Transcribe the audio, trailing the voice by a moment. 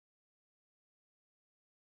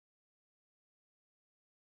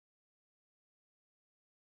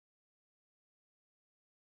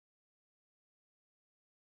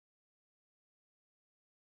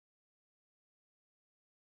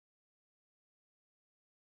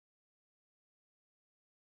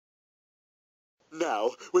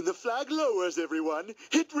Now, when the flag lowers, everyone,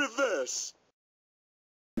 hit reverse.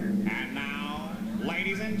 And now,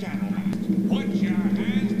 ladies and gentlemen, put your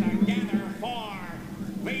hands together for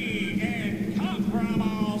the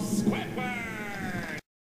incomparable Squidward!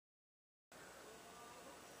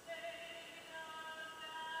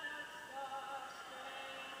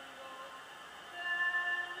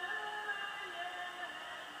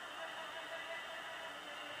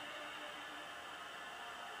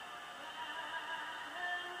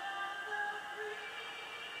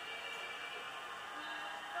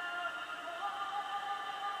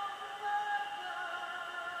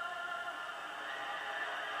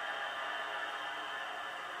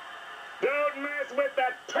 Don't mess with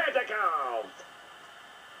the tentacles!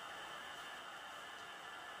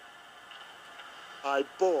 I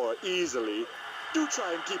bore easily. Do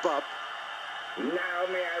try and keep up. Now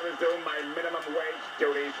may I resume my minimum wage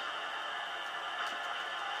duties?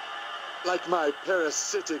 Like my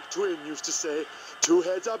parasitic twin used to say, 2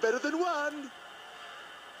 heads are better than 1.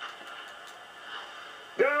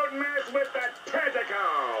 Don't mess with the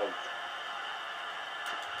tentacles!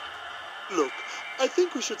 Look, I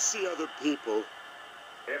think we should see other people.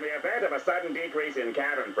 In the event of a sudden decrease in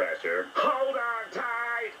cabin pressure, hold on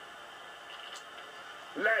tight!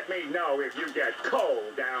 Let me know if you get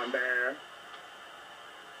cold down there.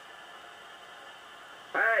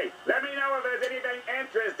 Hey, let me know if there's anything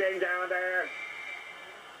interesting down there.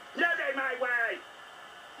 Look at my way!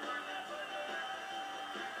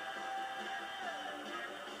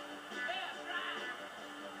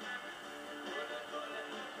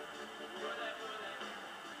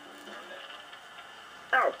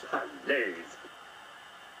 Oh, please.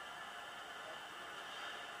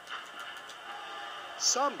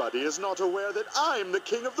 Somebody is not aware that I'm the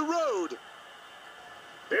king of the road.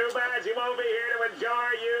 Too bad you won't be here to enjoy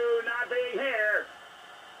you not being here.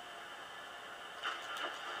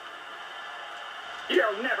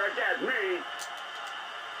 You'll never get me.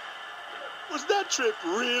 Was that trip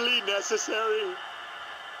really necessary?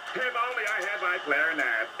 If only I had my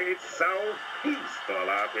clarinet. It's so peaceful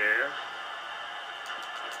out here.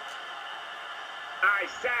 I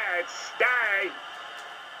said stay.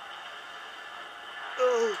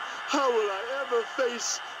 Oh, how will I ever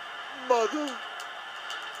face Mother?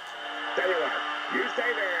 Tell you what, you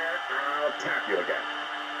stay there, I'll tap you again.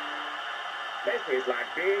 This is like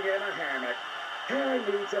being in a hammock. I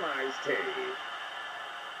need some iced tea.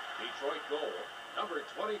 Detroit goal, number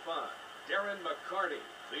 25, Darren McCarty.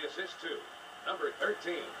 The assist to number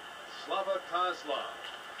 13, Slava Kozlov.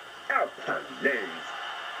 Oh, please.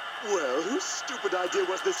 Well, whose stupid idea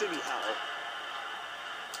was this anyhow?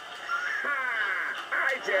 Ha!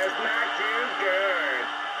 I just knocked you good.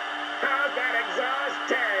 How's that exhaust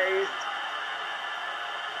taste?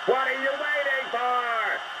 What are you waiting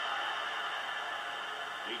for?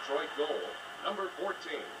 Detroit goal, number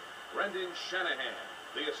 14, Brendan Shanahan.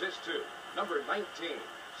 The assist to number 19,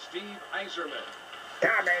 Steve Yzerman.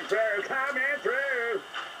 Coming through, coming through.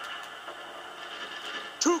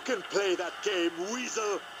 2 can play that game,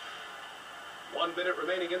 Weasel. 1 minute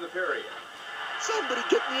remaining in the period. Somebody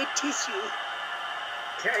get me a tissue.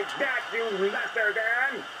 Take that, you lesser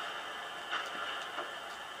Dan.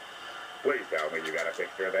 Please tell me you got a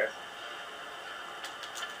picture of this.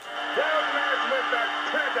 Don't mess with the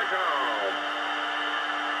tentacles.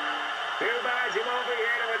 Too bad you won't be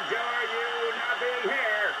here to enjoy you not being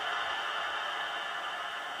here.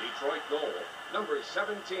 Detroit goal, number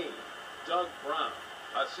 17, Doug Brown.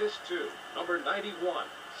 Assist to number 91,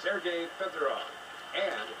 Sergei Fedorov.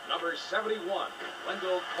 And number 71,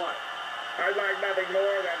 Wendell Clark. I'd like nothing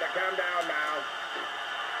more than to come down now.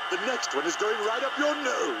 The next one is going right up your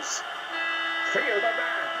nose. Feel the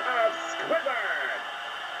wrath of Squidward.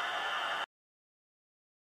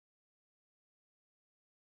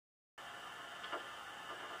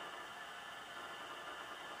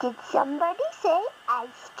 Did somebody say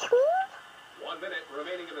ice cream? 1 minute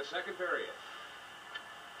remaining in the second period.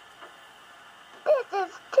 This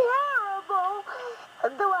is terrible.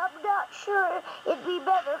 Though I'm not sure it'd be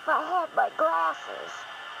better if I had my glasses.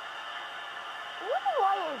 I wonder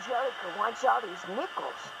why Angelica wants all these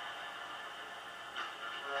nickels.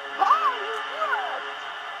 Hey, look!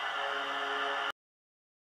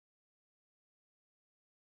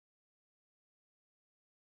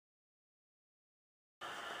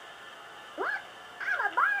 Look, I'm a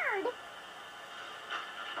bird.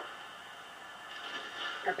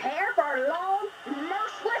 Prepare for a long,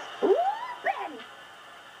 merciless whooping.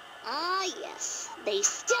 Ah, yes. They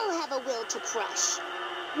still have a will to crush.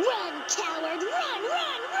 Run, coward! Run,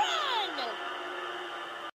 run, run!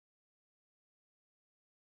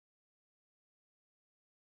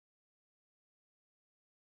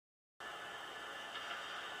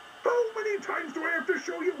 many times do I have to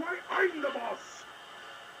show you why I'm the boss?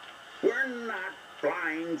 We're not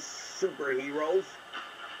flying superheroes.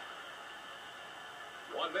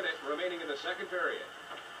 1 minute remaining in the second period.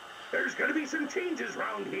 There's gonna be some changes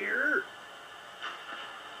round here.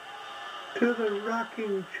 To the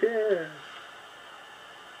rocking chair.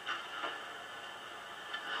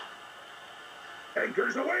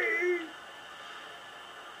 Anchors away.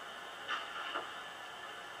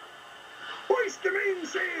 Hoist the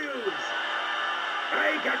mainsails.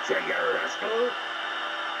 I got you, you rascal.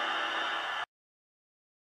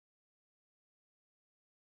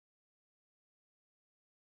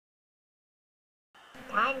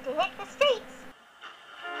 Time to hit the streets.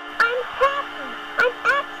 I'm happy. I'm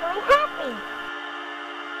actually happy.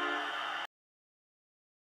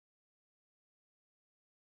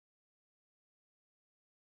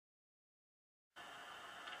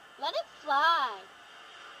 Let it fly.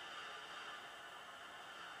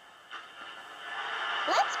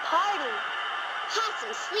 Let's party.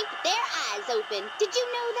 Possums sleep with their eyes open. Did you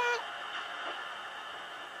know that?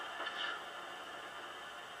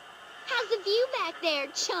 How's the view back there,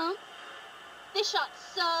 chump? This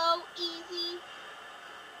shot's so easy.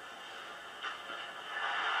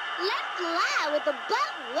 Let's fly with a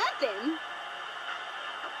butt weapon.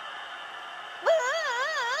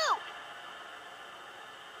 Woo!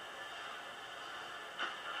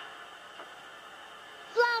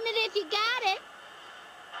 Flaunt it if you got it.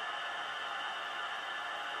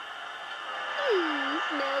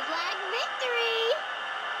 Smells like victory.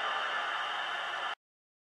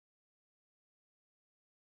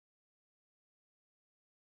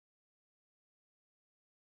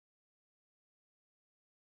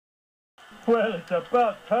 Well, it's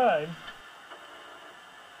about time.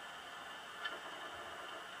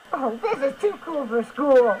 Oh, this is too cool for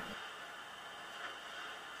school.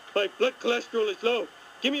 My blood cholesterol is low.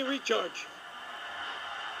 Give me a recharge.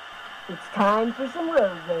 It's time for some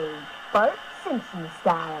road rage, Bart Simpson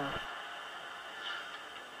style.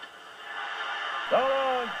 So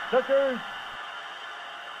long, suckers.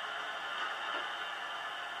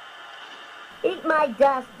 Eat my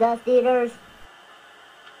dust, dust eaters.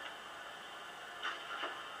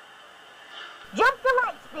 Jump to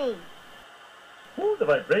light speed. Ooh, the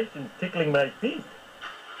vibrations tickling my teeth.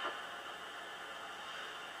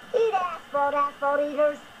 Eat asphalt, asphalt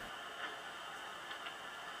eaters.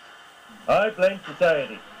 I blame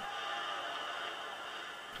society.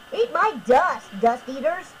 Eat my dust, dust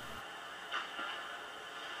eaters.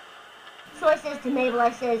 So I says to Mabel,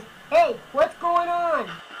 I says, hey, what's going on?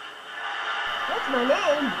 What's my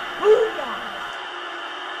name? Booyah!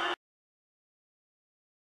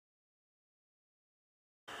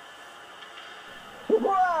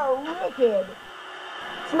 Whoa, wicked.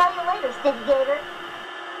 Smell you later, Sticky Gator.